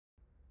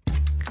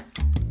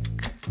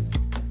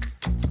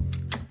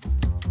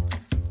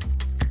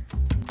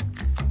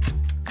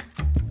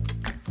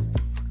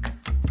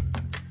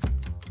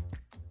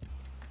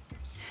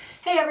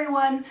Hey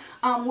everyone,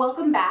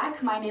 welcome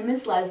back. My name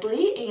is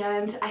Leslie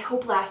and I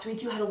hope last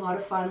week you had a lot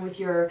of fun with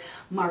your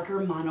marker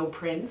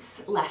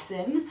monoprints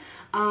lesson.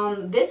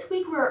 This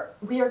week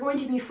we are going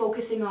to be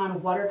focusing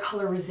on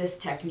watercolor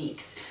resist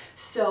techniques.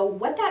 So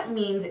what that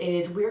means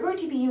is we're going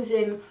to be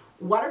using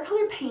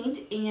watercolor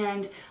paint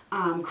and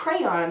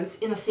crayons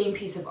in the same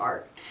piece of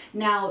art.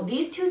 Now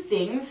these two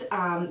things,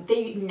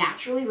 they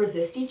naturally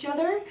resist each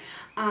other,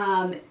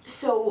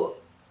 so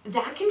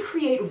that can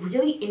create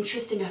really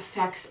interesting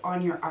effects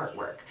on your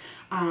artwork.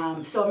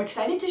 So I'm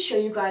excited to show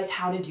you guys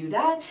how to do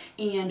that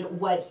and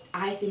what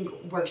I think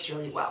works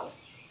really well.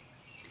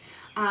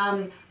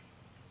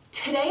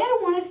 Today I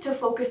want us to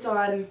focus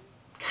on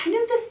kind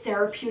of the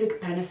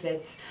therapeutic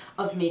benefits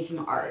of making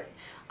art.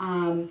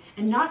 And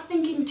not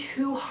thinking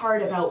too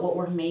hard about what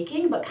we're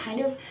making, but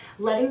kind of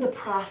letting the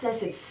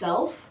process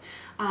itself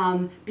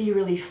be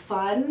really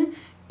fun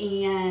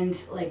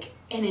and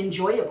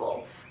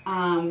enjoyable.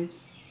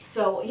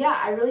 So yeah,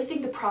 I really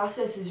think the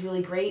process is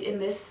really great in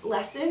this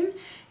lesson,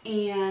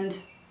 and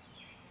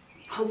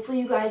hopefully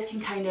you guys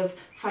can kind of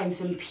find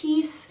some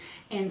peace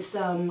and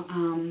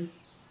some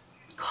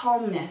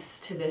calmness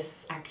to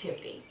this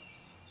activity.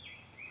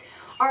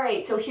 All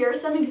right, so here are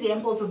some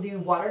examples of the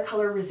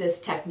watercolor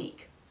resist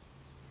technique.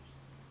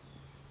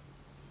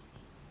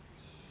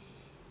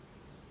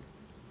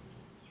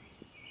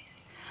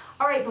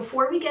 All right,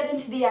 before we get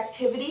into the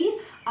activity,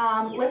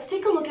 let's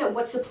take a look at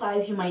what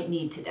supplies you might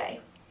need today.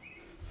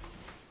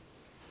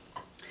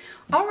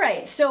 All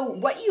right, so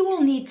what you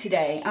will need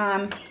today,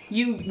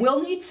 you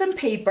will need some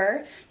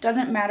paper,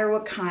 doesn't matter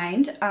what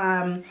kind,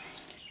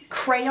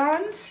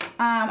 crayons,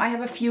 I have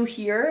a few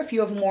here, if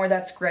you have more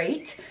that's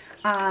great,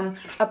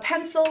 a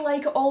pencil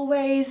like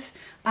always,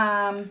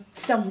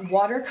 some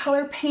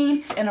watercolor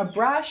paints and a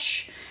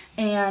brush,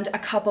 and a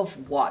cup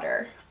of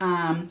water.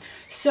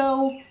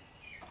 So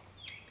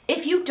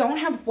if you don't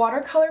have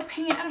watercolor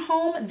paint at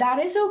home, that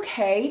is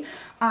okay.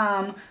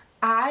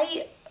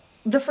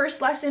 The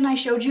first lesson I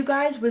showed you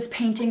guys was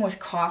painting with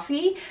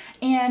coffee,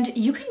 and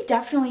you can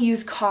definitely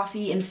use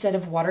coffee instead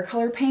of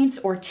watercolor paints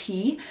or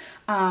tea.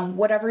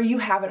 Whatever you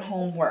have at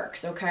home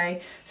works,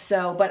 okay?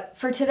 So, but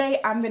for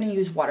today, I'm gonna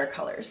use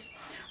watercolors.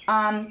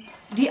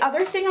 The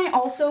other thing I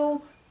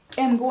also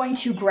am going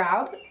to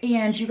grab,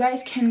 and you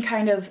guys can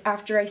kind of,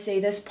 after I say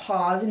this,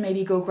 pause and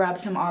maybe go grab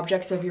some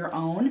objects of your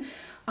own.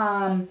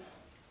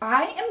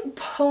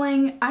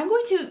 I'm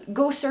going to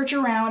go search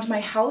around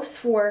my house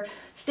for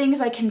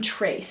things I can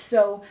trace.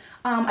 So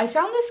I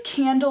found this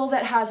candle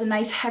that has a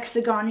nice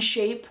hexagon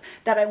shape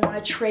that I want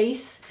to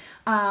trace.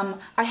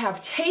 I have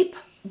tape,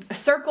 a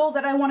circle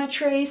that I want to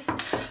trace.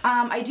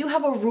 I do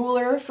have a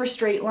ruler for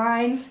straight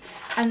lines.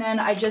 And then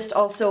I just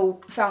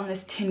also found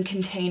this tin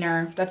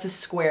container that's a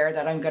square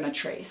that I'm going to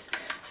trace.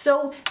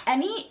 So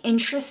any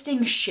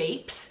interesting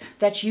shapes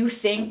that you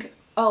think,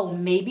 oh,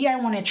 maybe I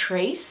want to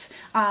trace.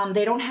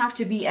 They don't have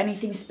to be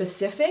anything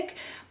specific,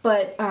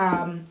 but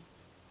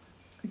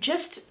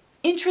just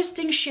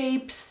interesting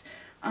shapes,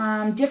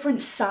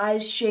 different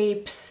size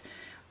shapes,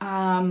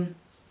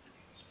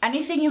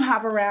 anything you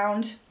have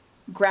around,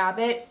 grab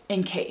it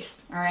in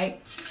case, all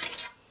right?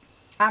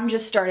 I'm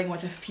just starting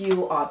with a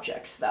few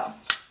objects though.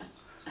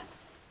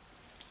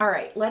 All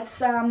right,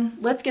 let's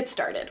get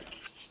started.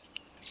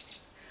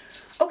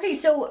 Okay,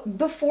 so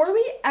before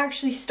we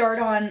actually start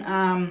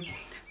on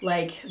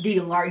like the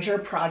larger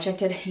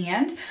project at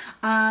hand,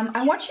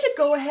 I want you to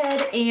go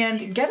ahead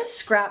and get a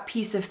scrap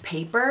piece of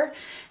paper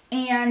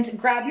and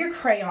grab your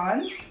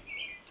crayons.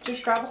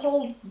 Just grab a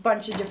whole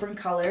bunch of different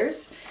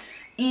colors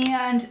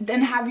and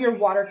then have your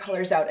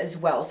watercolors out as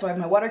well. So I have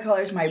my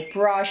watercolors, my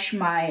brush,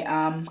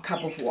 my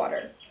cup of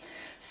water.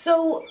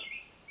 So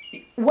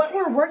what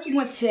we're working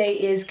with today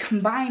is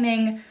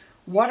combining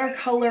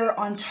watercolor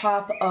on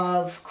top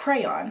of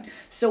crayon.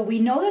 So we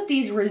know that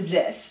these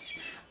resist.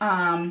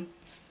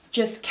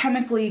 Just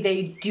chemically,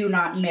 they do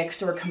not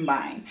mix or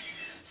combine.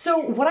 So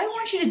what I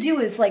want you to do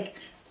is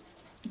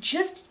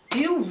just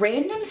do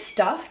random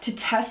stuff to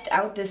test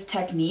out this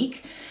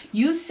technique.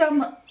 Use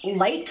some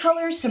light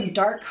colors, some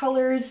dark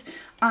colors.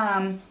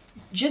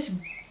 Just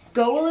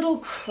go a little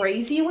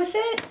crazy with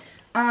it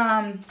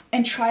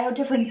and try out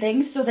different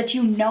things so that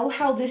you know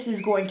how this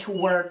is going to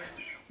work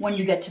when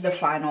you get to the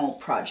final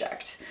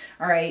project.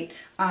 All right.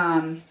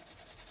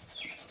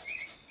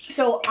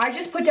 So I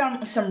just put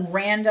down some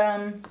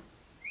random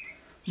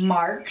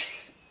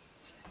marks,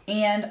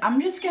 and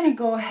I'm just gonna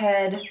go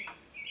ahead, I'm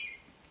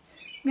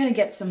gonna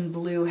get some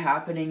blue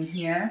happening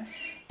here,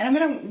 and I'm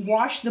gonna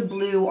wash the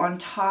blue on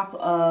top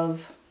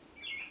of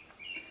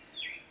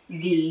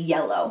the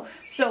yellow.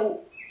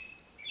 So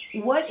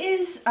what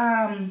is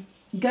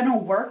gonna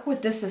work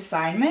with this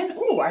assignment?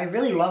 Ooh, I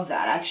really love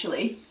that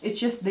actually.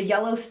 It's just the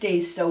yellow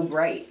stays so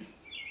bright.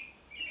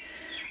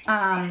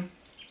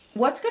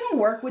 What's gonna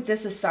work with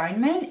this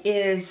assignment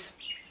is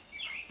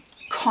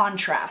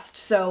contrast.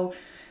 So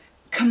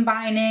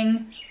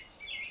combining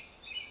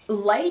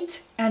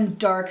light and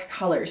dark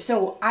colors.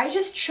 So I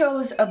just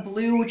chose a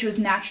blue which was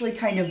naturally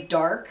kind of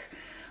dark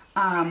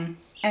and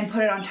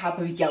put it on top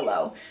of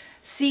yellow.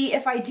 See,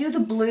 if I do the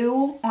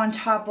blue on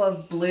top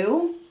of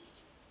blue,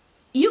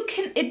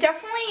 it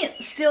definitely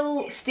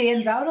still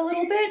stands out a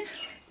little bit,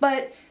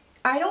 but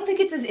I don't think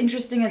it's as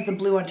interesting as the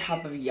blue on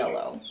top of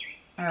yellow.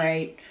 All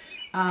right.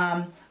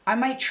 I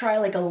might try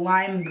like a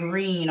lime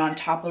green on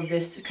top of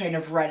this kind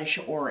of reddish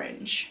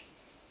orange.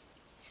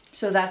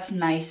 So that's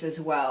nice as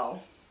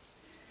well.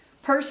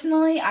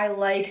 Personally, I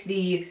like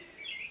the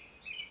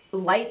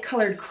light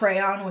colored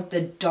crayon with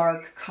the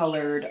dark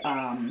colored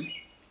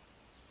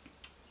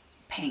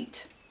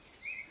paint.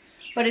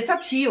 But it's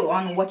up to you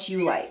on what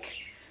you like.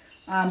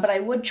 But I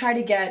would try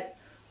to get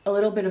a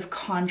little bit of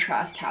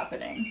contrast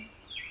happening.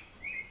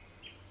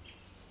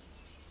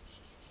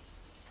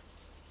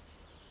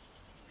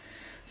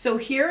 So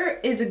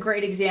here is a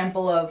great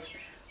example of,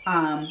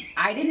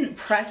 I didn't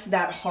press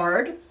that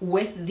hard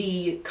with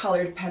the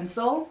colored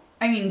pencil,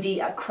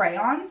 the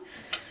crayon.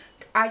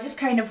 I just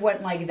kind of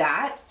went like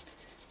that.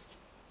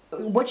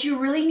 What you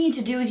really need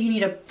to do is you need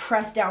to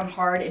press down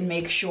hard and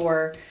make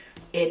sure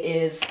it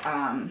is,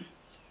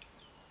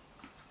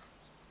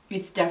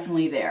 it's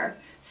definitely there.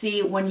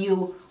 See, when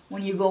you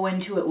go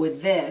into it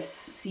with this,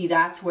 see,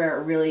 that's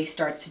where it really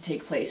starts to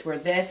take place, where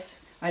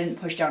this, I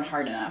didn't push down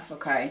hard enough,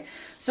 okay?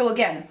 So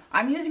again,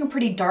 I'm using a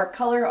pretty dark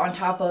color on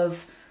top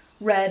of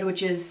red,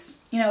 which is,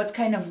 it's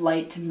kind of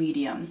light to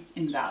medium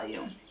in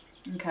value,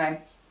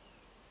 okay?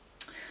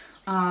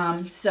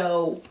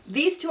 So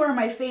these two are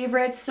my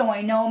favorites, so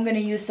I know I'm gonna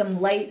use some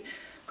light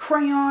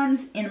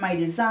crayons in my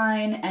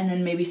design and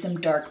then maybe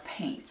some dark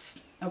paints,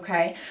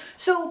 okay?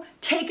 So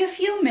take a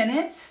few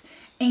minutes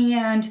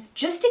and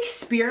just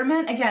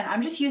experiment. Again,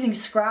 I'm just using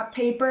scrap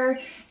paper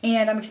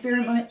and I'm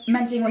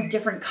experimenting with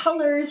different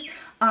colors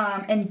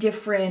and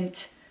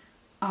different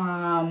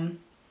colored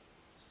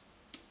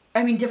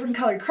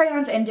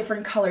crayons and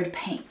different colored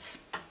paints.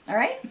 All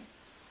right?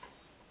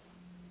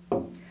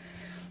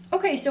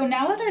 Okay, so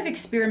now that I've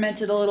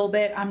experimented a little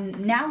bit,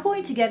 I'm now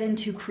going to get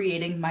into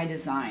creating my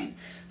design.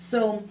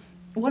 So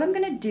what I'm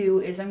gonna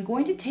do is I'm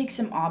going to take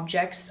some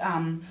objects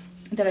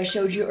that I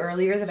showed you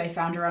earlier that I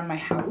found around my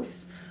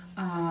house.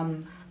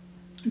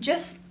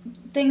 Just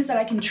things that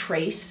I can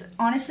trace.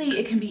 Honestly,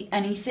 it can be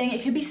anything.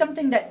 It could be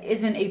something that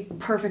isn't a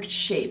perfect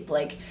shape.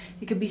 Like,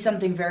 it could be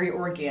something very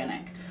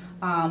organic.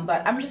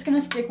 But I'm just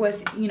gonna stick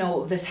with,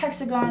 this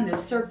hexagon,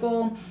 this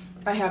circle.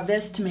 I have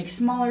this to make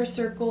smaller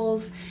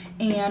circles,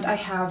 and I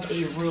have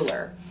a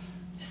ruler.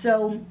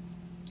 So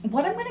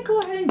what I'm gonna go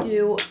ahead and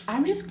do,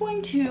 I'm just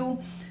going to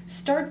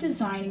start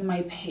designing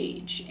my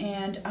page,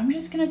 and I'm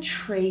just gonna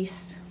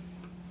trace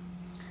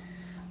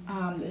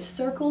this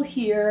circle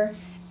here,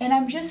 and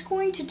I'm just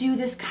going to do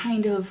this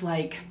kind of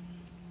like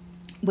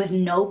with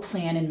no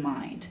plan in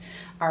mind.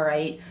 All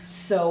right,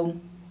 so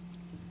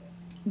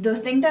the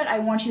thing that I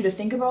want you to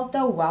think about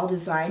though while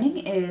designing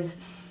is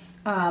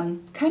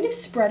kind of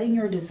spreading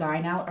your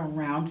design out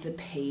around the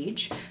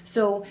page.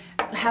 So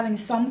having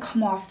some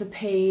come off the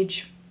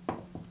page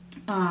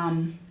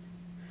and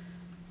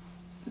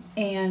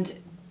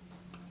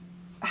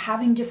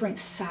having different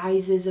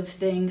sizes of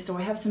things. So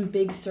I have some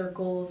big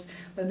circles,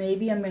 but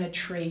maybe I'm going to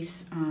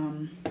trace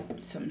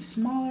some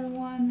smaller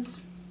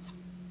ones.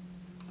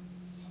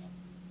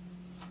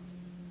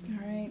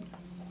 All right.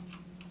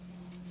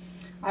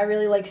 I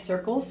really like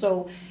circles,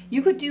 so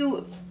you could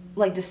do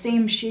like the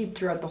same shape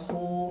throughout the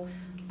whole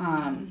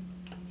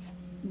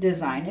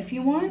design if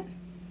you want.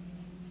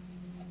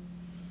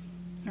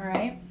 All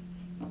right.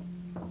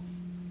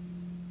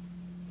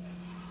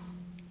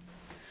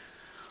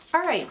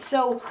 All right,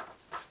 so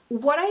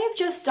what I have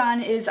just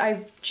done is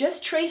I've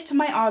just traced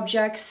my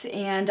objects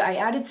and I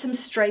added some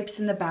stripes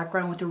in the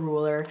background with a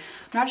ruler.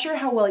 I'm not sure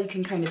how well you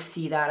can kind of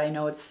see that. I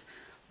know it's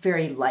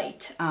very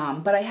light,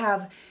 but I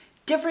have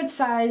different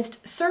sized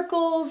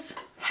circles,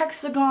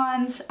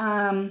 hexagons.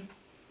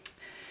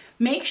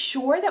 Make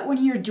sure that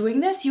when you're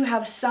doing this, you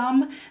have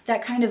some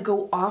that kind of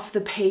go off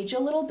the page a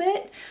little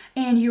bit,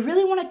 and you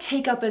really want to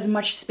take up as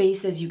much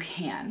space as you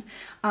can.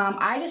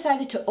 I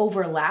decided to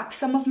overlap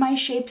some of my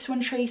shapes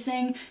when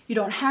tracing. You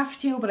don't have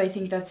to, but I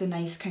think that's a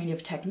nice kind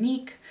of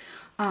technique.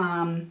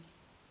 But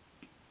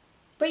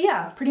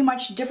yeah, pretty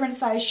much different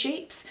size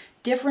shapes,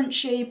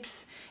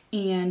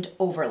 and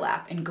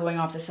overlap and going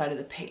off the side of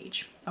the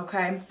page,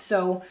 okay?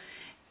 So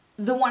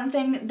the one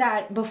thing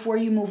that before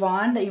you move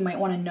on that you might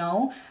want to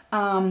know,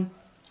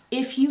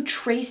 if you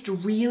traced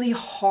really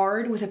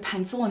hard with a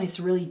pencil and it's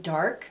really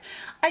dark,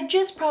 I'd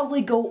just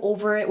probably go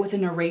over it with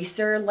an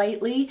eraser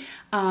lightly,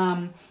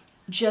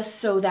 just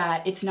so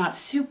that it's not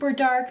super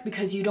dark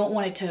because you don't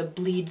want it to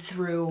bleed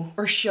through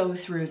or show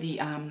through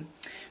the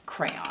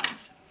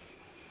crayons.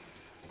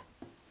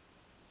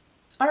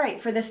 All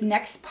right, for this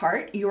next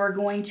part, you're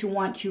going to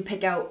want to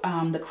pick out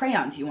the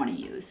crayons you want to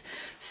use.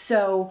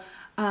 So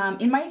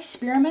in my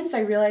experiments, I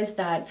realized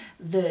that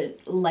the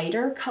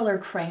lighter color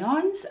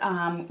crayons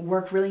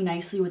work really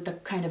nicely with the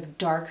kind of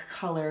dark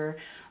color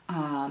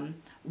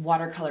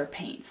watercolor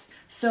paints.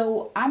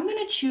 So I'm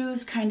gonna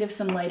choose kind of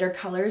some lighter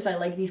colors. I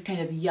like these kind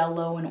of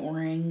yellow and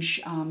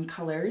orange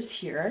colors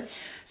here.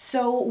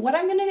 So what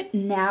I'm gonna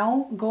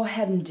now go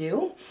ahead and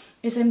do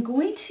is I'm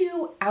going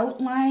to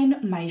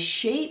outline my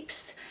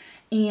shapes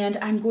and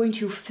I'm going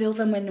to fill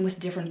them in with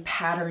different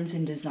patterns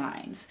and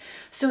designs.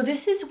 So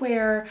this is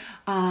where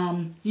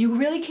you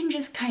really can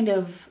just kind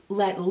of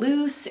let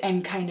loose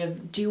and kind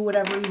of do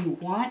whatever you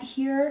want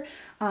here.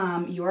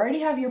 You already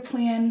have your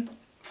plan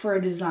for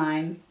a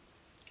design.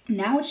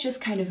 Now it's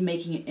just kind of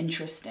making it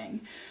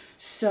interesting.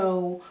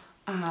 So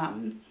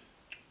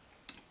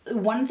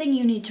one thing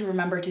you need to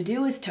remember to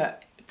do is to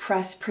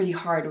press pretty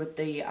hard with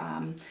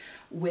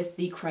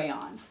the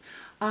crayons.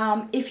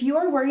 If you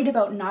are worried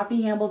about not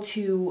being able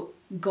to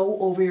go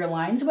over your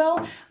lines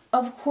well,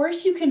 of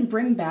course you can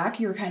bring back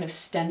your kind of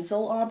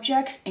stencil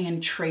objects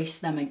and trace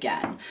them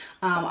again.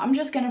 I'm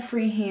just gonna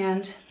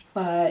freehand,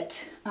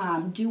 but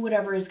do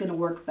whatever is gonna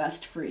work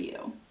best for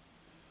you.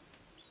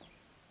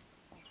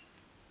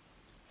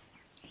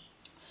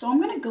 So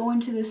I'm gonna go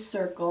into this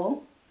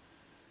circle.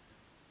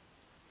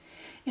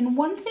 And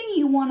one thing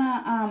you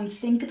wanna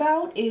think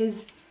about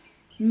is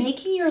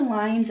making your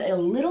lines a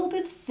little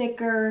bit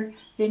thicker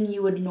than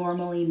you would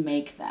normally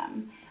make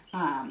them.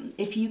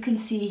 If you can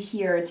see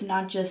here, it's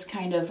not just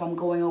kind of I'm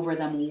going over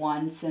them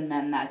once and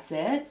then that's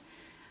it.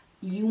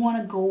 You want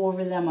to go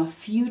over them a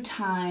few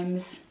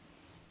times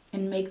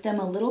and make them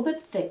a little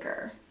bit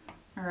thicker,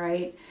 all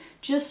right?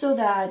 Just so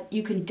that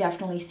you can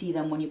definitely see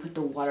them when you put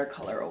the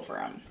watercolor over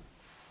them.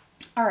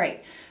 All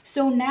right,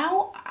 so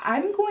now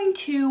I'm going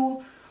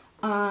to,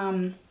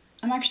 I'm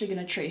actually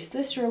going to trace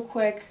this real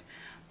quick,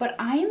 but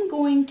I am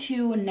going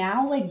to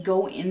now like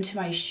go into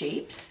my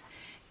shapes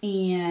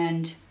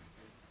and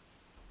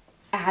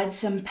add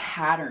some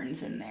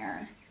patterns in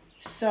there.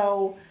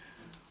 So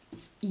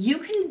you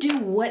can do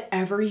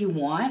whatever you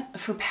want.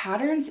 For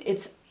patterns,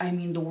 I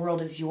mean, the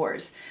world is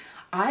yours.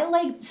 I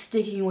like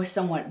sticking with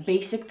somewhat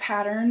basic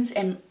patterns,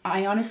 and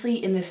I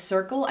honestly, in this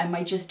circle, I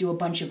might just do a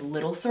bunch of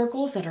little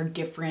circles that are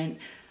different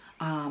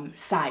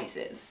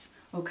sizes,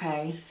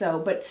 okay? So,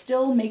 but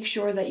still make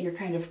sure that you're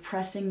kind of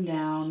pressing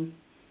down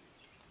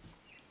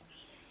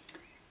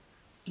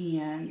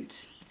and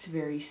it's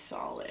very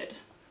solid.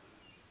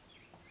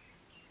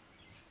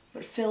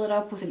 But fill it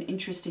up with an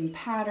interesting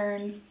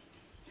pattern.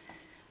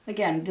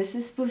 Again, this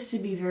is supposed to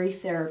be very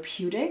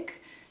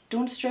therapeutic.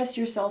 Don't stress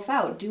yourself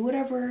out. Do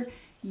whatever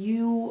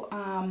you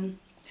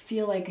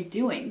feel like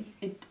doing.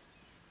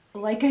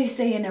 Like I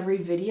say in every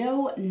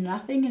video,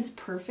 nothing is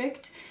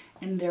perfect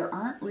and there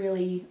aren't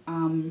really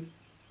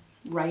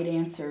right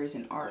answers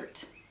in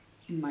art,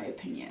 in my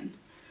opinion.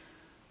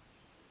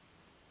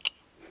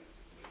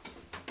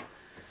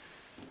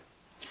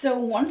 So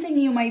one thing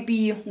you might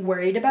be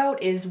worried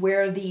about is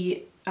where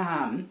the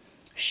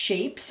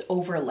shapes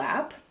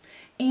overlap,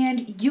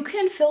 and you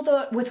can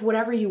fill with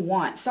whatever you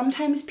want.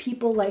 Sometimes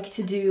people like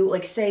to do,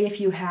 like say if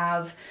you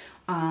have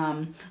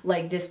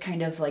like this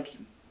kind of like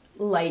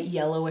light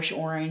yellowish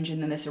orange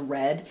and then this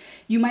red,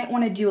 you might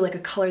want to do like a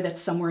color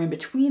that's somewhere in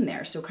between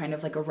there, so kind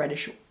of like a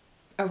reddish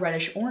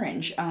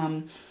orange,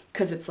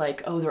 because it's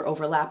like, oh, they're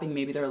overlapping,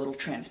 maybe they're a little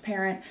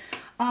transparent.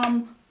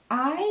 I'm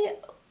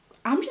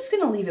just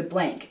gonna leave it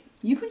blank.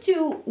 You can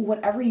do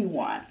whatever you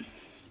want.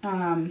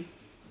 I'm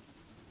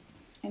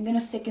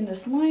gonna thicken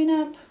this line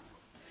up.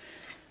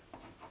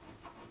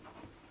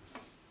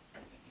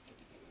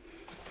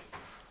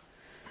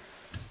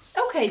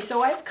 Okay,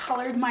 so I've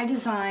colored my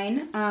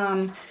design.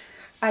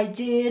 I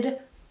did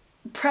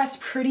press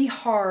pretty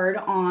hard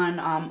on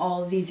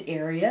all of these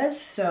areas,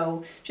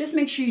 so just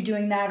make sure you're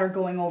doing that or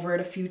going over it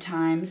a few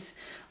times.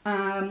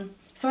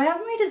 So I have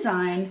my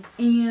design,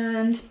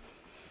 and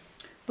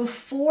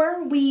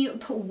before we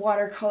put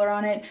watercolor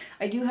on it,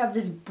 I do have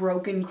this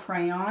broken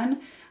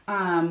crayon.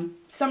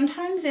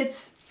 Sometimes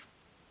it's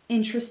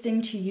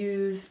interesting to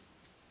use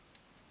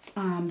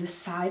the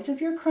sides of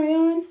your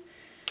crayon,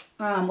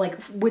 like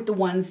with the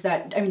ones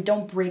that, I mean,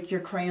 don't break your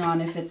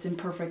crayon if it's in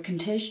perfect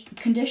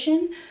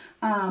condition,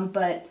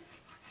 but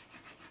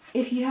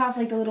if you have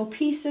like a little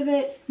piece of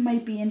it, it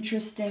might be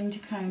interesting to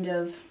kind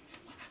of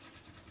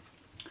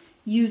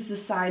use the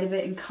side of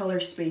it and color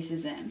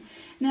spaces in.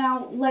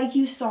 Now, like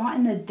you saw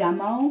in the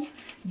demo,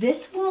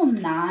 this will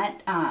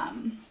not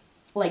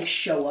like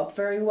show up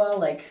very well.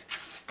 Like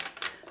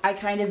I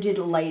kind of did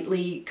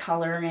lightly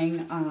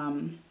coloring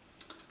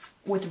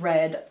with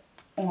red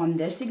on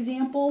this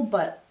example,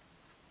 but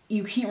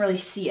you can't really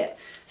see it.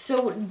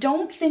 So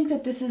don't think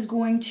that this is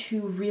going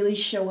to really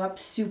show up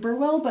super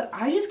well, but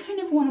I just kind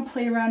of want to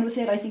play around with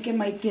it. I think it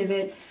might give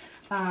it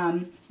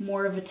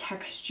more of a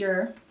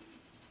texture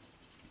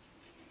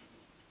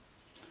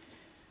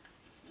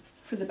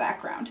for the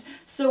background.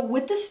 So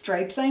with the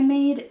stripes I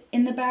made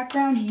in the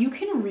background, you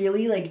can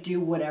really like do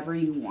whatever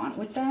you want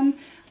with them.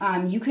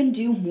 You can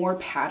do more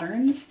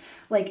patterns.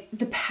 Like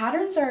the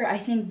patterns are, I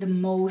think, the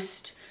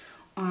most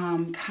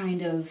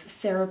kind of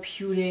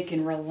therapeutic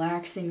and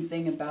relaxing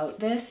thing about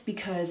this,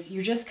 because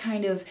you're just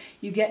kind of,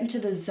 you get into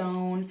the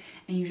zone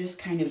and you just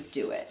kind of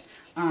do it.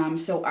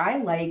 So I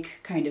like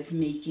kind of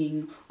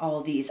making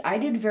all these. I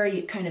did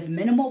very kind of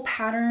minimal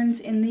patterns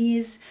in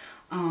these,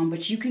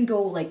 but you can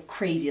go like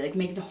crazy, like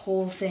make the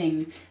whole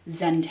thing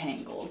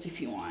Zentangles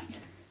if you want.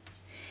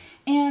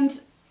 And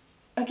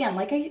again,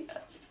 like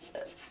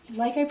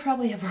I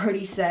probably have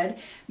already said,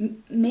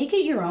 make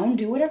it your own,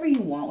 do whatever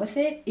you want with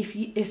it.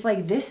 If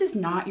like this is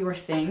not your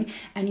thing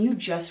and you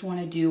just want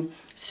to do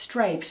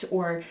stripes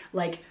or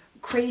like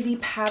crazy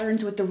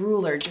patterns with the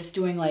ruler, just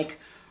doing like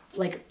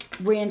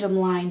random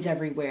lines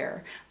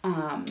everywhere,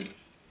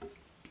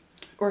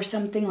 or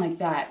something like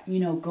that, you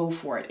know, go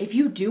for it. If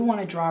you do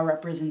want to draw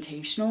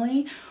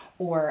representationally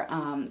or,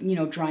 you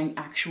know, drawing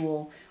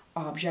actual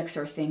objects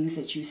or things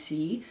that you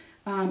see,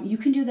 you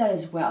can do that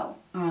as well.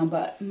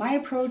 But my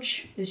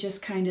approach is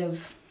just kind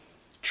of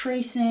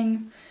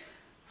tracing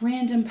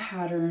random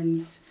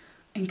patterns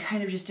and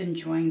kind of just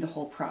enjoying the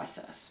whole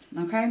process,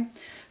 okay?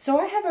 So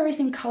I have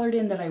everything colored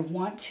in that I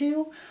want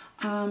to.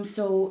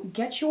 So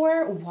get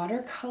your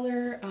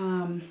watercolor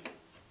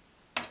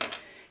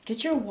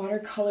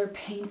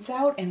paints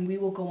out and we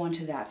will go on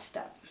to that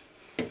step.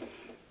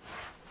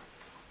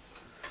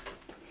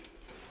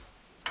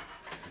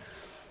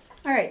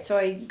 All right, so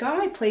I got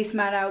my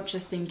placemat out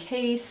just in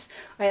case.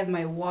 I have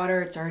my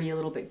water, it's already a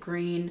little bit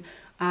green,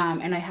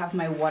 and I have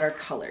my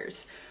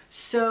watercolors.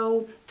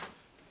 So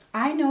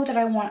I know that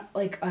I want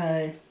like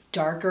a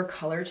darker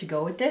color to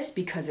go with this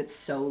because it's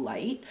so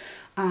light.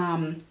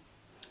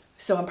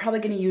 So I'm probably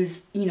going to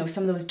use, you know,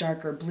 some of those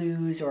darker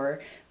blues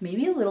or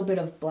maybe a little bit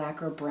of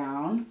black or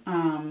brown.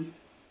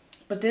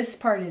 But this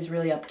part is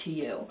really up to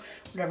you,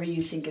 whatever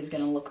you think is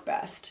going to look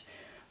best.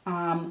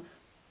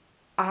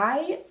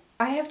 I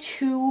have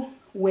two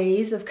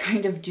ways of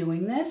kind of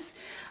doing this.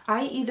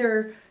 I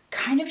either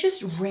kind of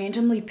just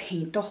randomly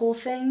paint the whole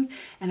thing,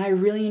 and I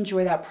really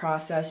enjoy that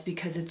process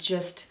because it's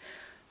just,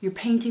 you're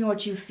painting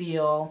what you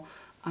feel,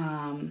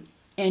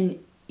 and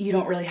you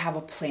don't really have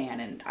a plan,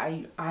 and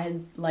I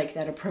like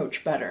that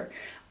approach better.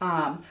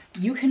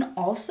 You can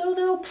also,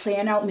 though,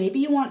 plan out, maybe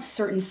you want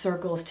certain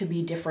circles to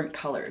be different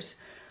colors.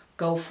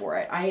 Go for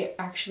it. I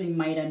actually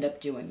might end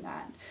up doing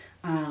that.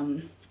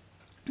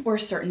 Or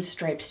certain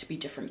stripes to be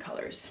different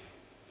colors.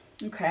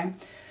 Okay,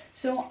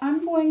 so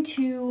I'm going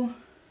to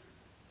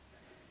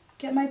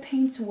get my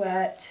paints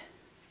wet.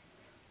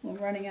 I'm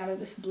running out of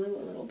this blue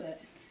a little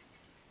bit.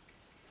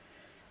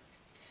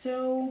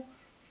 So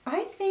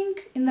I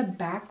think in the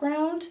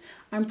background,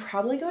 I'm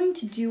probably going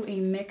to do a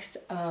mix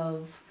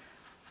of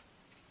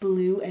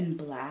blue and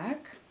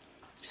black.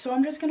 So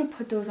I'm just going to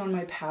put those on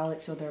my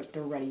palette so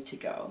they're ready to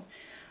go.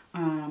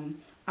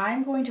 I'm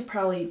going to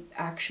probably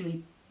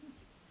actually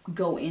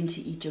go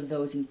into each of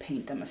those and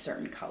paint them a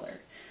certain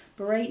color.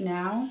 But right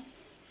now,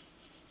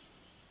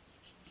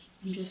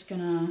 I'm just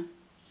gonna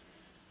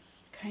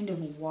kind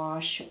of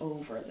wash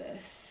over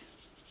this.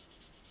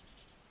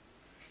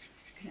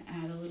 I'm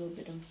gonna add a little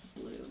bit of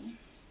blue.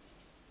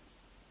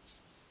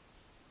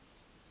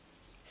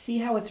 See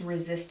how it's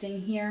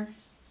resisting here?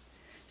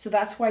 So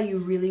that's why you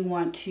really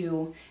want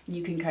to, and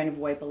you can kind of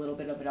wipe a little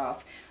bit of it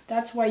off.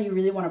 That's why you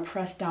really want to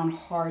press down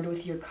hard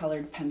with your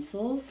colored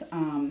pencils,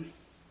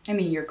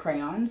 your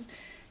crayons,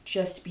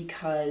 just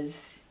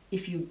because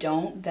if you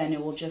don't, then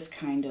it will just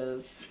kind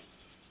of,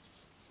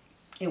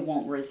 it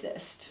won't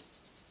resist.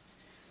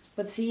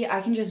 But see,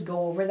 I can just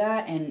go over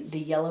that and the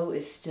yellow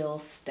is still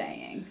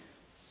staying.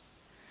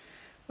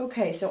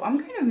 Okay, so I'm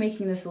kind of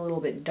making this a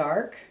little bit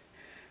dark,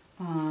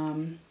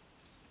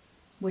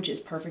 which is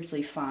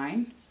perfectly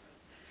fine.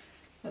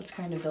 That's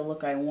kind of the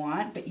look I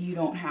want, but you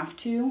don't have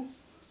to.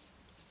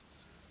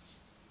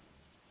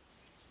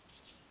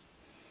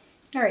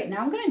 All right, now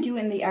I'm gonna do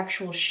in the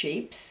actual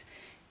shapes,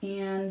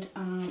 and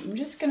I'm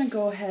just gonna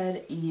go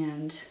ahead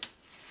and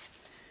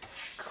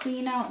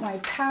clean out my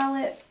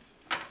palette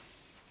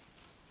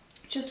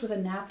just with a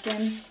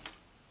napkin.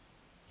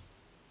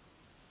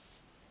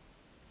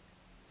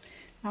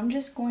 I'm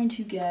just going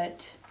to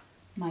get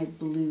my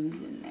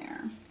blues in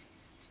there.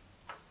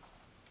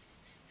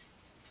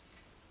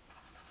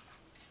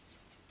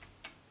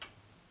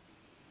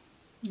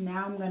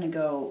 Now I'm gonna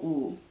go,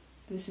 ooh,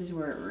 this is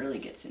where it really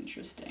gets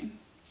interesting.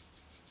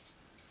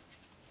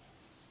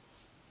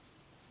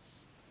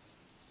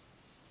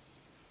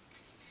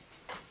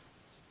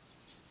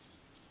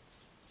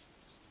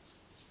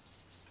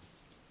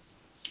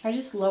 I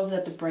just love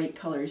that the bright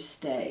colors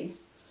stay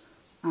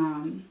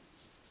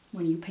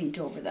when you paint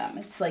over them.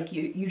 It's like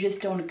you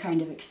just don't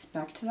kind of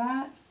expect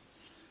that.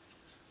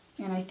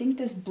 And I think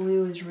this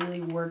blue is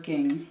really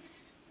working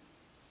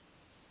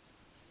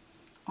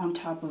on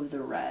top of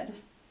the red.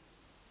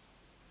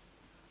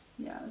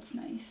 Yeah, that's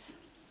nice.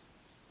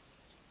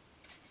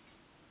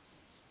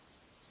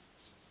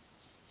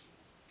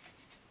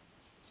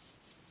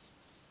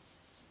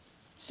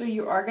 So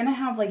you are gonna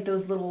have like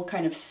those little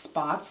kind of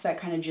spots that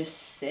kind of just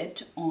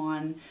sit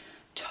on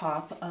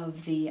top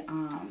of the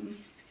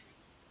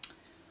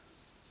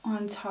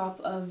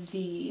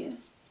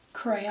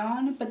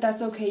crayon, but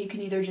that's okay. You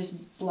can either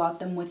just blot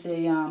them with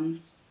a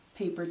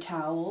paper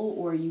towel,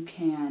 or you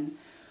can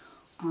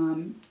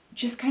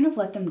just kind of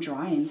let them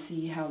dry and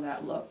see how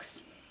that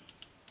looks.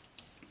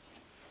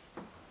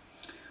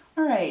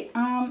 All right,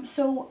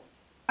 so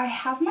I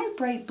have my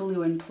bright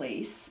blue in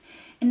place,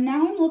 and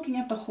now I'm looking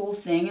at the whole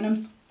thing,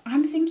 and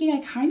I'm thinking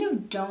I kind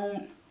of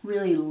don't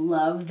really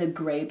love the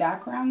gray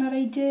background that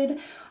I did.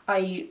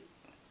 I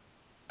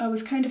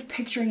was kind of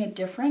picturing it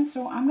different,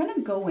 so I'm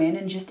gonna go in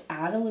and just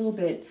add a little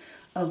bit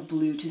of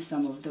blue to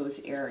some of those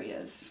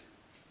areas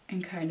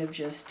and kind of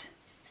just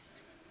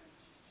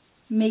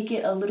make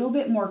it a little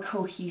bit more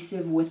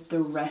cohesive with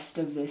the rest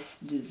of this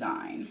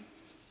design.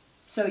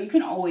 So you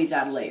can always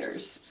add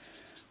layers.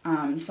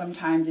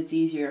 Sometimes it's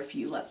easier if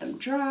you let them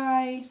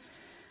dry,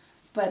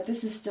 but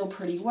this is still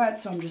pretty wet,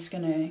 so I'm just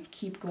gonna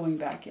keep going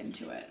back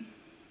into it.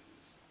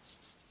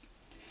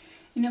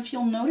 And if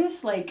you'll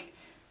notice, like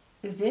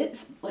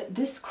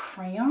this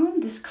crayon,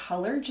 this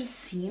color just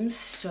seems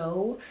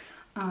so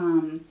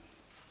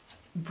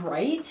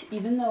bright,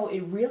 even though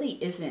it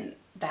really isn't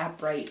that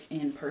bright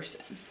in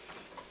person.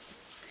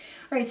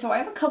 All right, so I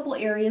have a couple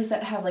areas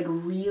that have like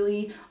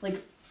really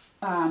like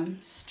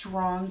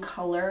strong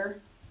color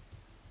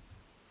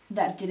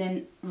that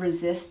didn't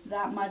resist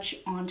that much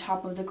on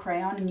top of the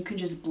crayon, and you can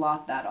just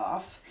blot that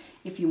off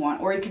if you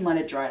want, or you can let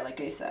it dry like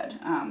I said.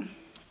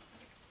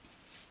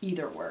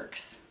 Either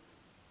works.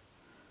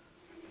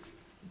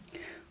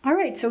 All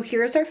right, so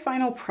here's our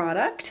final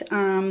product.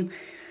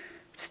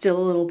 Still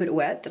a little bit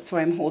wet, that's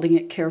why I'm holding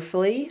it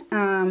carefully.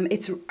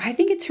 I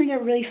think it turned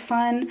out really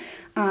fun.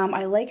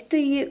 I like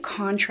the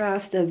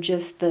contrast of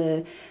just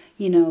the,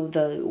 you know,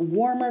 the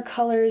warmer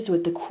colors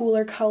with the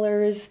cooler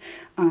colors.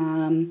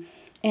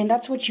 And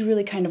that's what you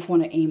really kind of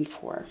want to aim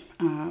for.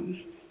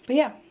 But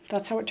yeah,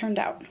 that's how it turned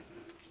out.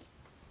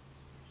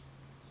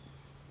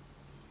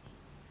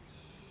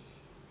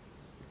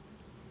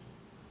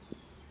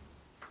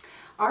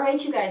 All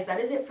right, you guys, that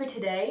is it for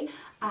today.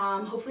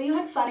 Hopefully you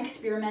had fun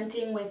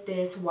experimenting with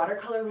this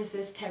watercolor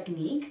resist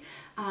technique,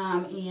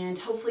 and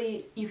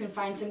hopefully you can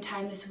find some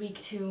time this week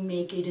to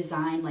make a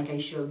design like I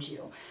showed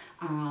you.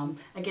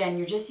 Again,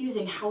 you're just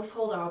using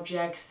household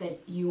objects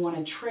that you want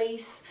to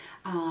trace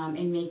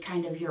and make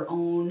kind of your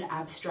own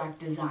abstract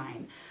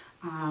design.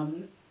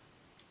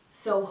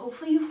 So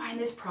hopefully you find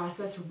this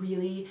process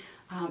really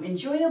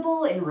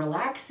enjoyable and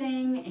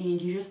relaxing,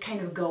 and you just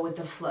kind of go with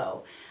the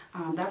flow.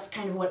 That's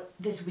kind of what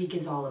this week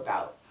is all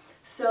about.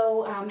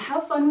 So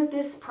have fun with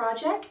this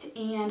project,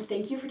 and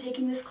thank you for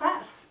taking this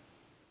class.